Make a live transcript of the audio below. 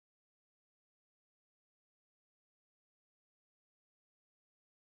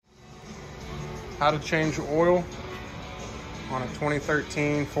how to change oil on a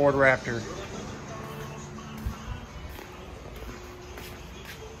 2013 Ford Raptor.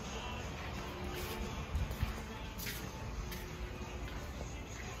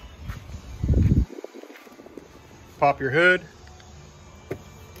 Pop your hood.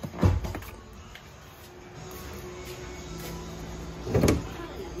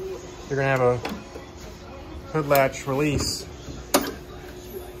 You're gonna have a hood latch release.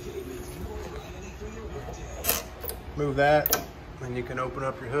 Move that, and you can open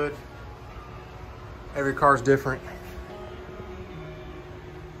up your hood. Every car's different.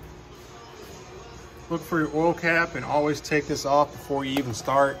 Look for your oil cap and always take this off before you even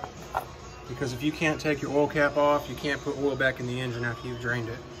start. Because if you can't take your oil cap off, you can't put oil back in the engine after you've drained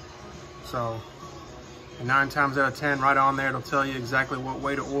it. So, 9 times out of 10, right on there, it'll tell you exactly what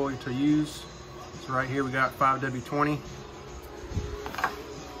weight of oil to use. So right here we got 5W20.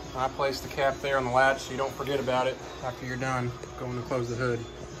 I place the cap there on the latch so you don't forget about it after you're done going to close the hood.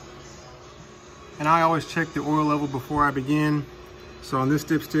 And I always check the oil level before I begin. So on this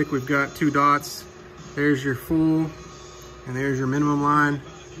dipstick, we've got 2 dots. There's your full, and there's your minimum line.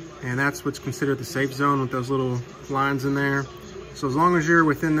 And that's what's considered the safe zone with those little lines in there. So as long as you're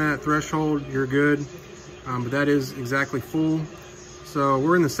within that threshold, you're good. But that is exactly full. So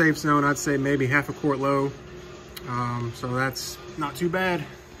we're in the safe zone, I'd say maybe half a quart low. So that's not too bad.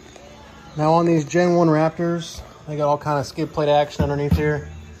 Now on these Gen 1 Raptors, they got all kind of skid plate action underneath here.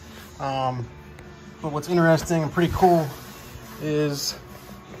 But what's interesting and pretty cool is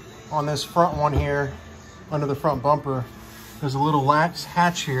on this front one here, under the front bumper, there's a little latch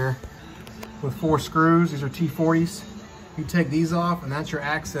hatch here with 4 screws. These are T40s. You take these off and that's your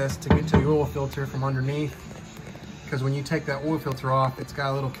access to get to the oil filter from underneath. Because when you take that oil filter off, it's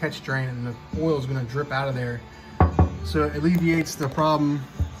got a little catch drain and the oil is gonna drip out of there. So it alleviates the problem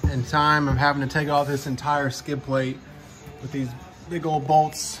and time of having to take off this entire skid plate with these big old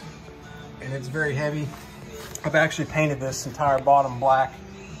bolts, and it's very heavy. I've actually painted this entire bottom black.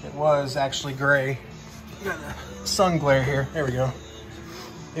 It was actually gray. Got the sun glare here, there we go.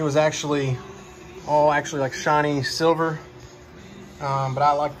 It was actually all like shiny silver, but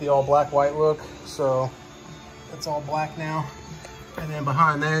I like the all black white look, so it's all black now. And then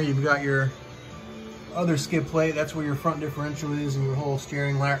behind there you've got your other skid plate. That's where your front differential is and your whole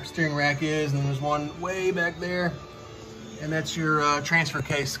steering rack is. And then there's one way back there, and that's your transfer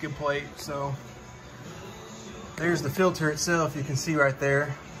case skid plate. So there's the filter itself. You can see right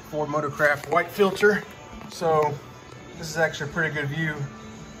there, Ford Motorcraft white filter. So this is actually a pretty good view.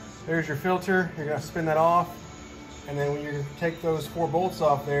 There's your filter. You're gonna spin that off, and then when you take those 4 bolts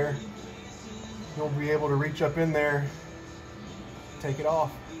off there, you'll be able to reach up in there, take it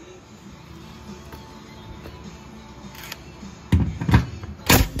off.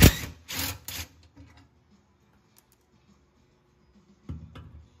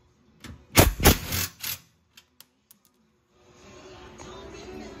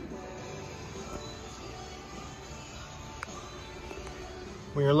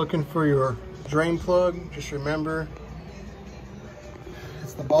 When you're looking for your drain plug, just remember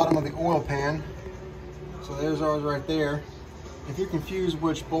it's the bottom of the oil pan. So there's ours right there. If you're confused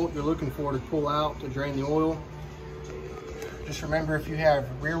which bolt you're looking for to pull out to drain the oil, just remember if you have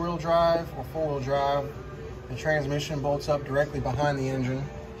rear wheel drive or 4-wheel drive, the transmission bolts up directly behind the engine.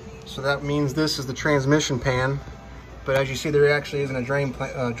 So that means this is the transmission pan. But as you see, there actually isn't a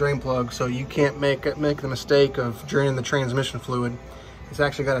drain plug, so you can't make the mistake of draining the transmission fluid. It's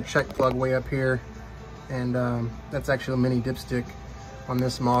actually got a check plug way up here, and that's actually a mini dipstick on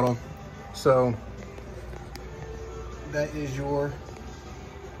this model. So that is your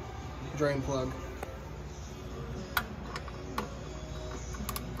drain plug.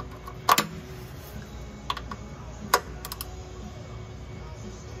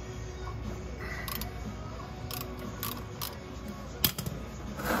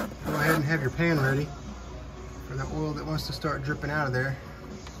 Go ahead and have your pan ready for the oil that wants to start dripping out of there.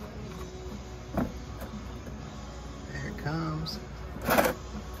 There it comes.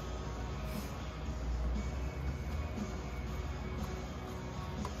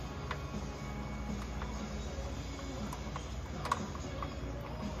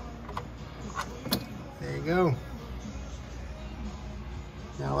 There you go.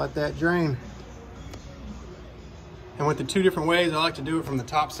 Now let that drain. And with the 2 different ways, I like to do it from the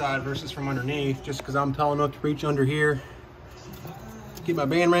top side versus from underneath, just because I'm tall enough to reach under here. Keep my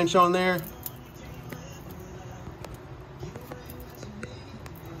band wrench on there.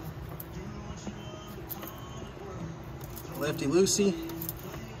 Lefty loosey.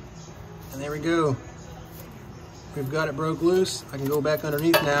 And there we go. We've got it broke loose. I can go back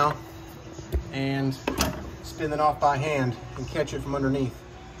underneath now and spin it off by hand and catch it from underneath.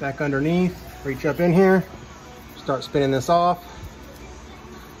 Back underneath, reach up in here, start spinning this off,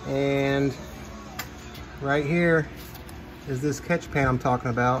 and right here is this catch pan I'm talking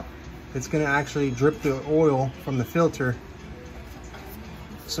about. It's gonna actually drip the oil from the filter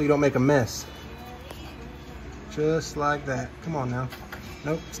so you don't make a mess. Just like that. Come on now.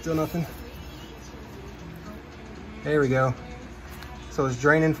 Nope, still nothing. There we go. So it's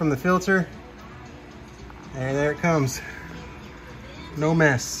draining from the filter, and there it comes. No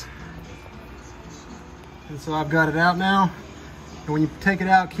mess. And so I've got it out now. And when you take it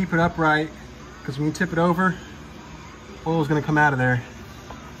out, keep it upright, because when you tip it over, oil's gonna come out of there.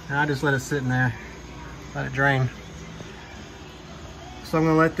 And I just let it sit in there, let it drain. So I'm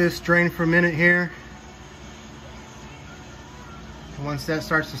gonna let this drain for a minute here. And once that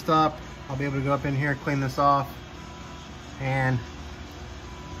starts to stop, I'll be able to go up in here, clean this off. And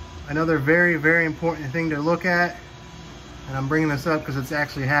another very, very important thing to look at, and I'm bringing this up because it's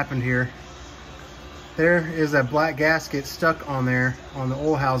actually happened here. There is a black gasket stuck on there on the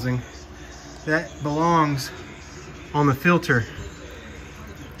oil housing. That belongs on the filter.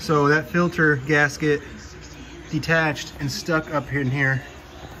 So that filter gasket detached and stuck up in here.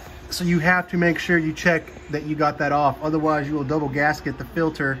 So you have to make sure you check that you got that off. Otherwise you will double gasket the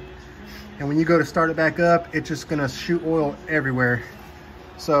filter. And when you go to start it back up, it's just gonna shoot oil everywhere.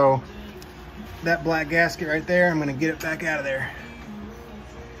 So that black gasket right there, I'm gonna get it back out of there.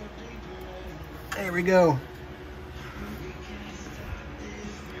 There we go.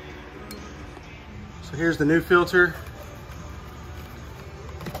 So here's the new filter.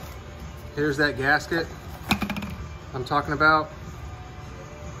 Here's that gasket I'm talking about.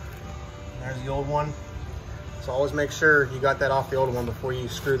 There's the old one. So always make sure you got that off the old one before you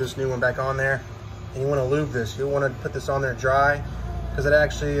screw this new one back on there. And you want to lube this. You want to put this on there dry, because it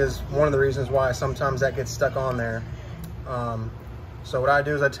actually is one of the reasons why sometimes that gets stuck on there. So what I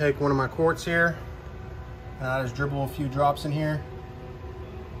do is I take one of my quarts here, and I just dribble a few drops in here,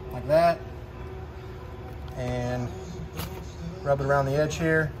 like that, and rub it around the edge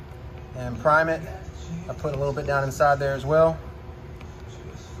here, and prime it. I put a little bit down inside there as well.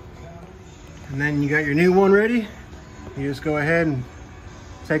 And then you got your new one ready. You just go ahead and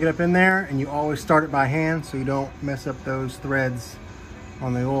take it up in there, and you always start it by hand so you don't mess up those threads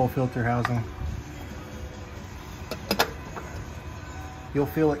on the oil filter housing. You'll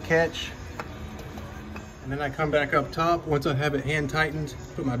feel it catch. And then I come back up top. Once I have it hand tightened,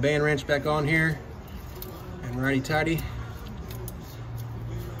 put my band wrench back on here, and righty tighty.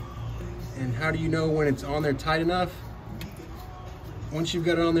 And how do you know when it's on there tight enough? Once you've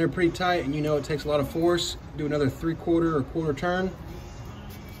got it on there pretty tight and you know it takes a lot of force, do another 3/4 or quarter turn.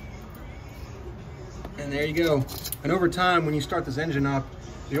 And there you go. And over time, when you start this engine up,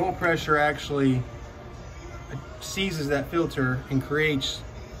 the oil pressure actually seizes that filter and creates,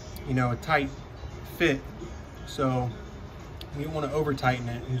 you know, a tight fit. So you don't want to over tighten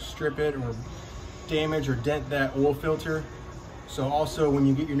it and strip it or damage or dent that oil filter. So also when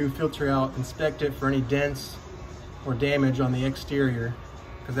you get your new filter out, inspect it for any dents or damage on the exterior,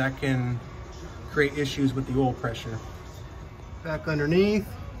 because that can create issues with the oil pressure. Back underneath,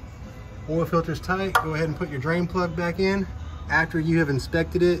 oil filter's tight. Go ahead and put your drain plug back in after you have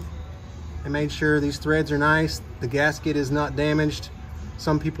inspected it and made sure these threads are nice, the gasket is not damaged.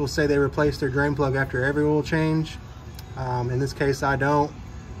 Some people say they replace their drain plug after every oil change. In this case, I don't.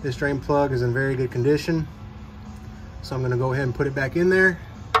 This drain plug is in very good condition. So I'm gonna go ahead and put it back in there.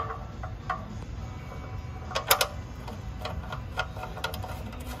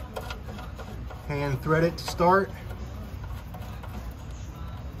 Hand thread it to start.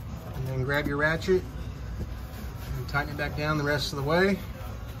 And then grab your ratchet and tighten it back down the rest of the way.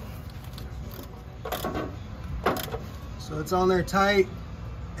 So it's on there tight,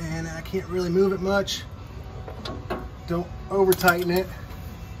 and I can't really move it much. Don't over tighten it.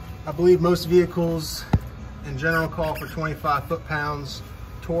 I believe most vehicles in general call for 25 foot-pounds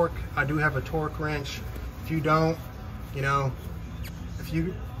torque. I do have a torque wrench. If you don't, you know, if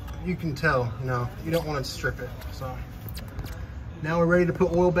you can tell, you know, you don't want to strip it. So now we're ready to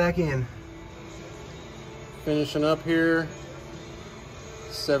put oil back in. Finishing up here,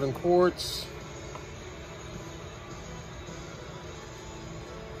 7 quarts.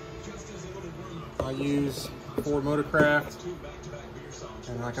 I use Ford Motorcraft,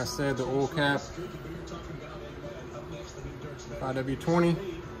 and like I said, the oil cap IW20,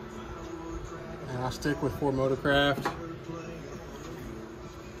 and I'll stick with Ford Motorcraft.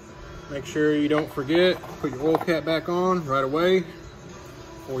 Make sure you don't forget, put your oil cap back on right away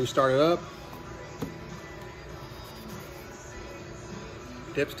before you start it up.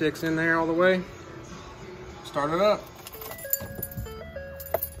 Dipstick's in there all the way. Start it up.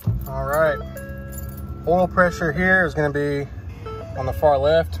 All right. Oil pressure here is going to be on the far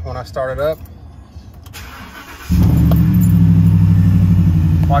left when I start it up.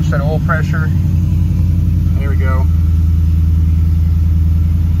 Watch that oil pressure. Here we go.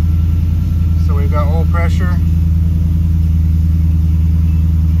 So we've got oil pressure.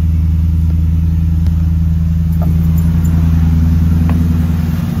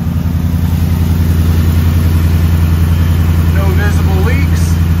 No visible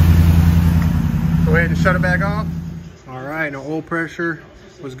leaks. Go ahead and shut it back off. All right, no oil pressure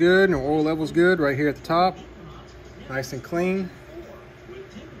was good, no oil level's good right here at the top. Nice and clean.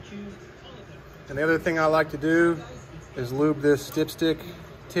 And the other thing I like to do is lube this dipstick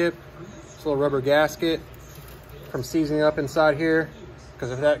tip, this little rubber gasket, from seizing up inside here.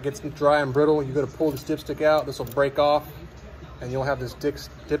 Because if that gets dry and brittle, you go to pull this dipstick out, this will break off, and you'll have this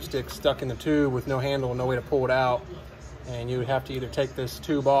dipstick stuck in the tube with no handle, no way to pull it out. And you would have to either take this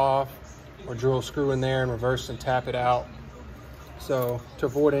tube off or drill a screw in there and reverse and tap it out. So to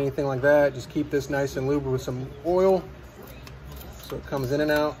avoid anything like that, just keep this nice and lubed with some oil, so it comes in and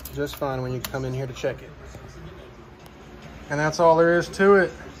out just fine when you come in here to check it. And that's all there is to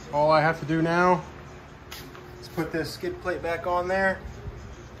it. All I have to do now is put this skid plate back on there,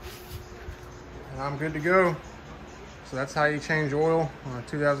 and I'm good to go. So that's how you change oil on a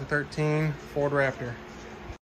 2013 Ford Raptor.